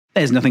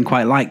There's nothing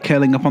quite like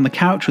curling up on the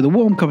couch with a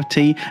warm cup of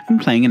tea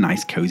and playing a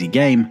nice cozy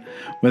game.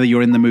 Whether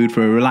you're in the mood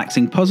for a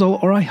relaxing puzzle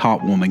or a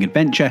heartwarming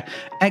adventure,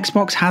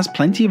 Xbox has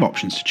plenty of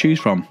options to choose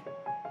from.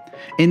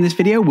 In this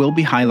video, we'll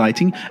be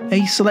highlighting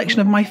a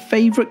selection of my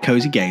favourite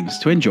cozy games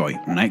to enjoy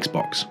on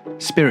Xbox.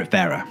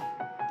 Spiritfarer.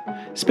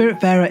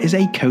 Spiritfarer is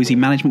a cozy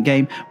management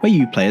game where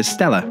you play as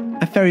Stella,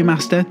 a ferry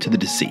master to the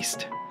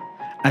deceased.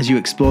 As you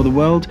explore the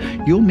world,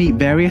 you'll meet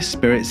various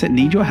spirits that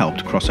need your help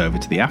to cross over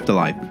to the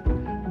afterlife.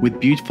 With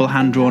beautiful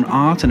hand-drawn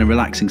art and a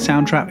relaxing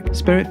soundtrack,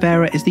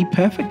 Spiritfarer is the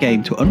perfect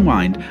game to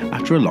unwind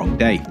after a long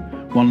day.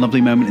 One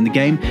lovely moment in the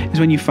game is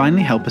when you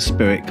finally help a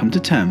spirit come to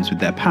terms with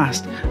their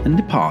past and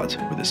depart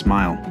with a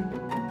smile.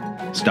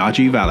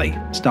 Stardew Valley.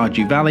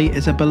 Stardew Valley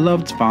is a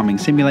beloved farming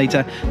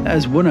simulator that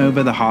has won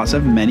over the hearts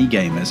of many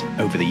gamers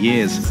over the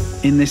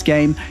years. In this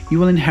game, you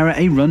will inherit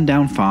a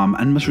run-down farm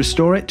and must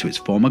restore it to its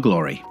former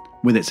glory.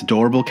 With its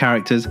adorable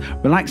characters,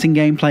 relaxing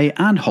gameplay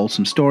and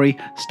wholesome story,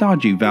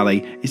 Stardew Valley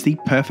is the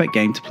perfect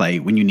game to play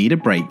when you need a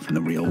break from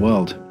the real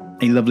world.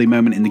 A lovely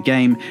moment in the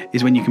game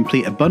is when you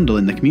complete a bundle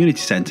in the community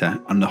centre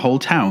and the whole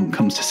town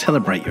comes to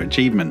celebrate your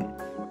achievement.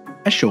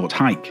 A Short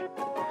Hike.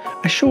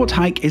 A Short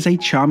Hike is a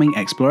charming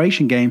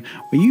exploration game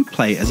where you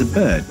play as a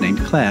bird named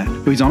Claire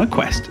who is on a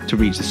quest to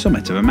reach the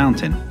summit of a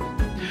mountain.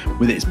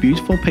 With its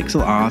beautiful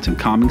pixel art and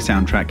calming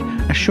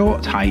soundtrack, A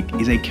Short Hike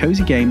is a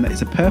cozy game that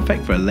is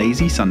perfect for a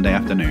lazy Sunday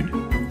afternoon.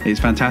 It's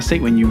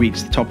fantastic when you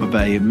reach the top of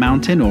a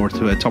mountain or to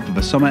the top of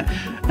a summit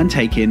and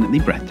take in the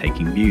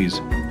breathtaking views.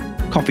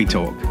 Coffee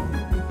Talk.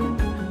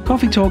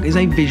 Coffee Talk is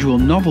a visual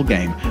novel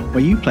game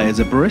where you play as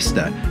a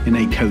barista in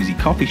a cozy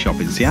coffee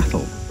shop in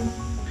Seattle.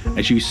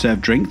 As you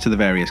serve drinks to the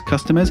various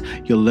customers,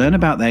 you'll learn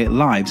about their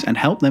lives and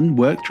help them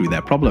work through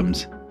their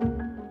problems.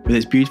 With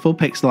its beautiful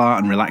pixel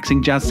art and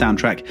relaxing jazz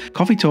soundtrack,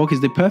 Coffee Talk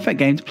is the perfect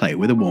game to play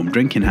with a warm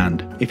drink in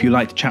hand. If you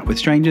like to chat with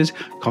strangers,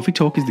 Coffee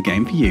Talk is the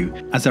game for you,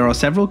 as there are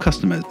several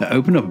customers that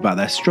open up about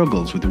their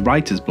struggles with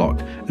writer's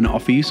block and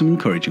offer you some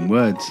encouraging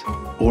words.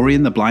 Ori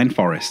and the Blind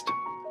Forest.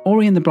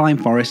 Ori and the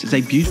Blind Forest is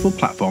a beautiful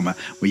platformer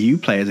where you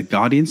play as a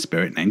guardian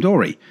spirit named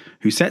Ori,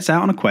 who sets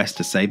out on a quest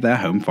to save their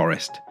home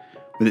forest.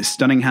 With its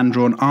stunning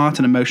hand-drawn art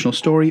and emotional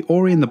story,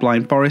 Ori and the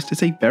Blind Forest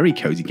is a very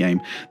cozy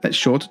game that's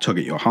sure to tug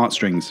at your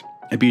heartstrings.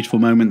 A beautiful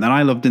moment that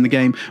I loved in the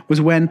game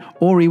was when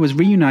Ori was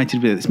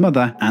reunited with its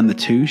mother and the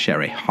two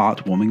share a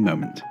heartwarming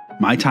moment.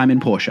 My Time in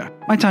Portia.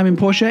 My Time in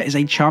Portia is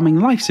a charming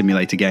life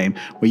simulator game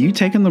where you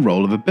take on the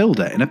role of a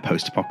builder in a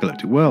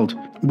post-apocalyptic world.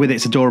 With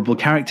its adorable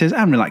characters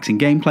and relaxing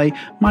gameplay,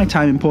 My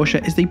Time in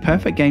Portia is the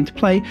perfect game to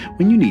play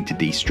when you need to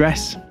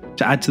de-stress.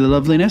 To add to the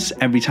loveliness,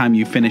 every time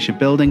you finish a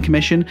building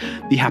commission,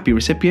 the happy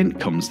recipient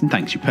comes and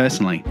thanks you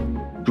personally.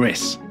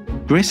 Gris.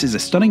 Gris is a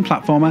stunning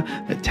platformer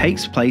that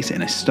takes place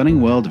in a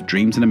stunning world of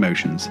dreams and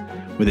emotions.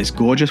 With its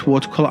gorgeous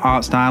watercolour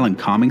art style and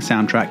calming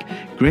soundtrack,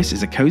 Gris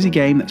is a cozy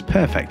game that's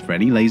perfect for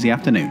any lazy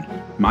afternoon.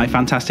 My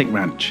Fantastic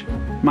Ranch.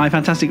 My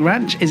Fantastic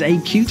Ranch is a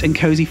cute and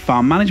cozy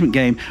farm management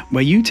game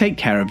where you take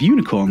care of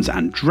unicorns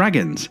and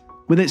dragons.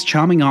 With its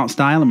charming art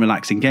style and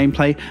relaxing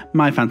gameplay,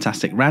 My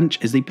Fantastic Ranch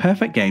is the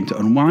perfect game to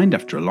unwind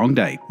after a long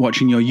day.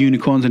 Watching your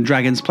unicorns and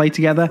dragons play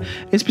together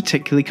is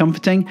particularly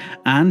comforting,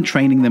 and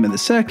training them at the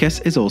circus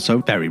is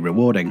also very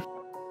rewarding.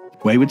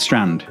 Wayward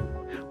Strand.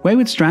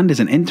 Wayward Strand is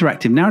an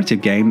interactive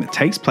narrative game that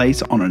takes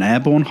place on an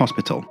airborne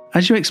hospital.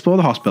 As you explore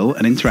the hospital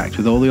and interact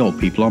with all the old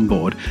people on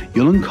board,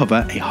 you'll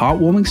uncover a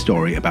heartwarming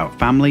story about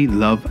family,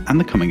 love, and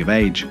the coming of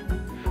age.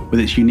 With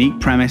its unique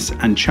premise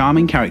and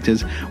charming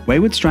characters,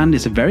 Wayward Strand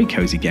is a very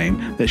cozy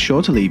game that's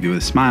sure to leave you with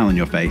a smile on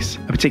your face.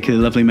 A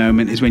particularly lovely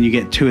moment is when you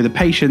get two of the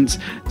patients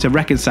to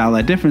reconcile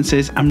their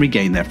differences and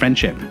regain their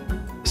friendship.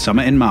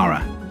 Summer in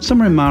Mara.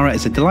 Summer in Mara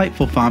is a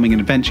delightful farming and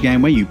adventure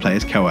game where you play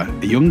as Koa,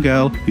 a young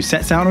girl who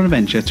sets out on an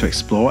adventure to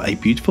explore a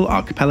beautiful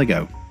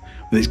archipelago.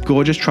 With its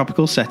gorgeous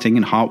tropical setting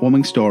and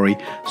heartwarming story,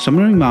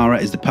 Summer in Mara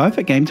is the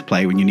perfect game to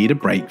play when you need a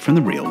break from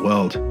the real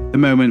world. The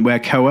moment where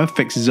Koa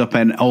fixes up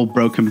an old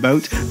broken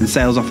boat and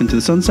sails off into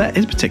the sunset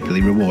is particularly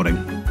rewarding.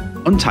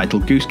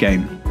 Untitled Goose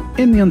Game.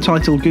 In the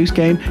Untitled Goose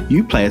Game,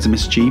 you play as a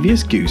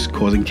mischievous goose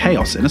causing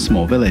chaos in a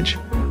small village.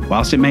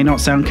 Whilst it may not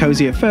sound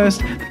cozy at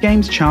first, the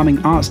game's charming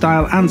art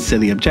style and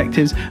silly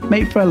objectives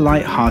make for a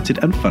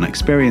light-hearted and fun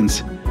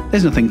experience.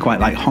 There's nothing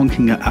quite like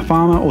honking at a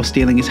farmer or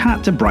stealing his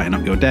hat to brighten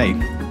up your day.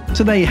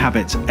 So there you have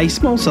it, a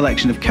small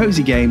selection of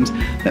cozy games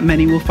that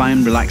many will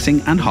find relaxing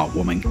and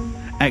heartwarming.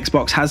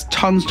 Xbox has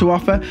tons to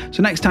offer,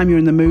 so next time you're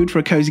in the mood for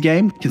a cozy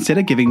game,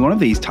 consider giving one of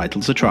these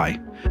titles a try.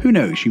 Who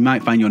knows, you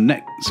might find your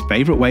next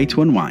favourite way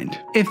to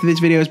unwind. If this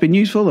video has been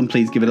useful, then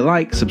please give it a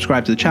like,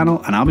 subscribe to the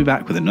channel, and I'll be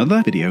back with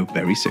another video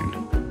very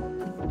soon.